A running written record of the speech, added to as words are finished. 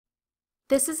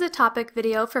This is a topic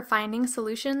video for finding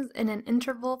solutions in an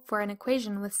interval for an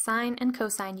equation with sine and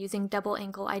cosine using double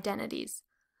angle identities.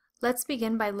 Let's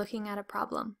begin by looking at a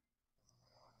problem.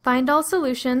 Find all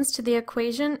solutions to the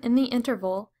equation in the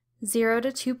interval 0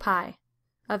 to 2 pi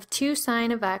of 2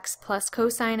 sine of x plus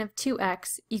cosine of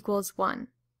 2x equals 1.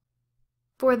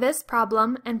 For this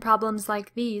problem and problems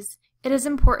like these, it is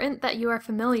important that you are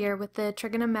familiar with the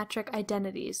trigonometric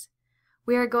identities.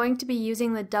 We are going to be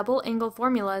using the double angle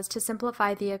formulas to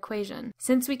simplify the equation,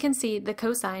 since we can see the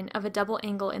cosine of a double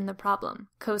angle in the problem,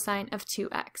 cosine of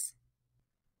 2x.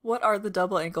 What are the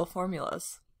double angle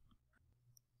formulas?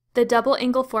 The double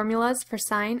angle formulas for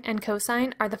sine and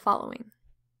cosine are the following.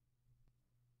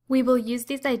 We will use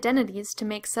these identities to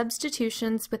make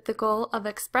substitutions with the goal of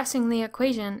expressing the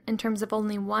equation in terms of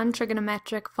only one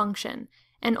trigonometric function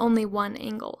and only one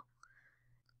angle.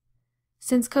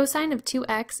 Since cosine of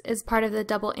 2x is part of the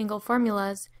double angle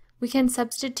formulas, we can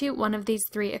substitute one of these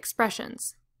three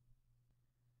expressions.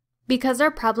 Because our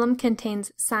problem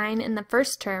contains sine in the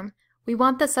first term, we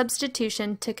want the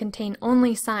substitution to contain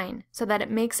only sine so that it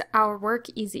makes our work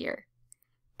easier.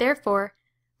 Therefore,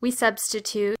 we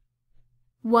substitute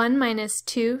 1 minus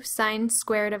 2 sine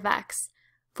squared of x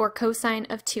for cosine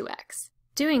of 2x.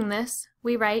 Doing this,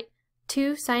 we write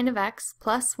 2 sine of x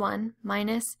plus 1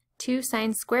 minus 2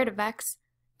 sine squared of x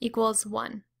equals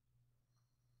 1.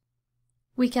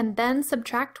 We can then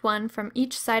subtract 1 from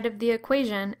each side of the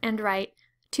equation and write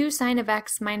 2 sine of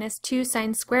x minus 2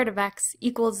 sine squared of x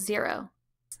equals 0.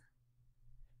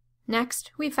 Next,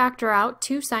 we factor out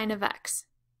 2 sine of x.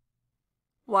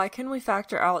 Why can we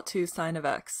factor out 2 sine of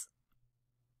x?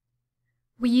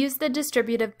 We use the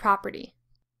distributive property.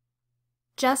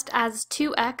 Just as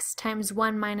 2x times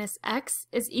 1 minus x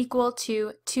is equal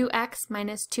to 2x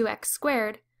minus 2x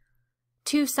squared,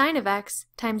 2 sine of x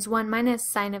times 1 minus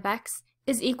sine of x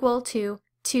is equal to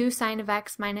 2 sine of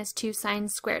x minus 2 sine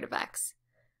squared of x.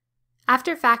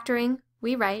 After factoring,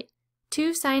 we write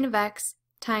 2 sine of x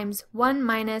times 1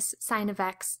 minus sine of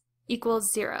x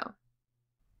equals 0.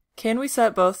 Can we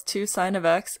set both 2 sine of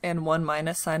x and 1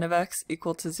 minus sine of x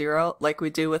equal to 0 like we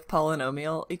do with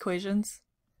polynomial equations?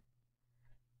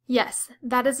 Yes,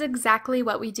 that is exactly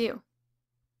what we do.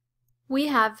 We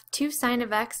have 2 sine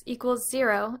of x equals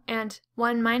 0 and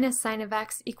 1 minus sine of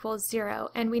x equals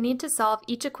 0, and we need to solve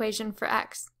each equation for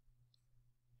x.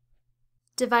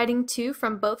 Dividing 2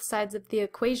 from both sides of the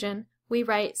equation, we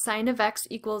write sine of x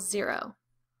equals 0.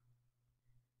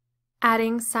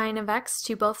 Adding sine of x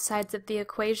to both sides of the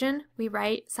equation, we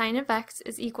write sine of x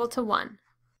is equal to 1.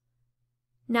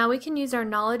 Now we can use our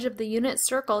knowledge of the unit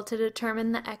circle to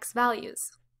determine the x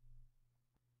values.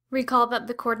 Recall that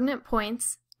the coordinate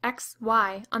points, x,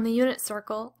 y, on the unit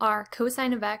circle are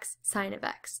cosine of x, sine of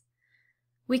x.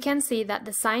 We can see that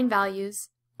the sine values,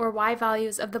 or y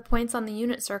values of the points on the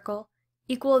unit circle,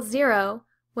 equal 0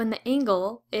 when the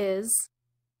angle is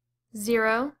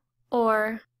 0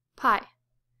 or pi,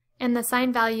 and the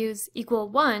sine values equal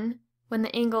 1 when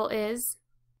the angle is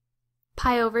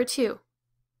pi over 2.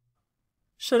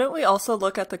 Shouldn't we also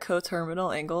look at the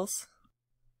coterminal angles?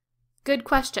 Good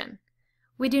question.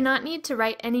 We do not need to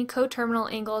write any coterminal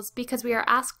angles because we are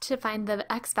asked to find the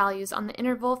x values on the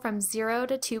interval from 0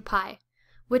 to 2 pi,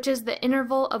 which is the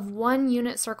interval of one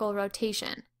unit circle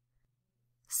rotation.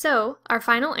 So, our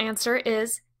final answer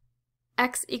is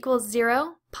x equals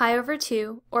 0, pi over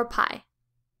 2, or pi.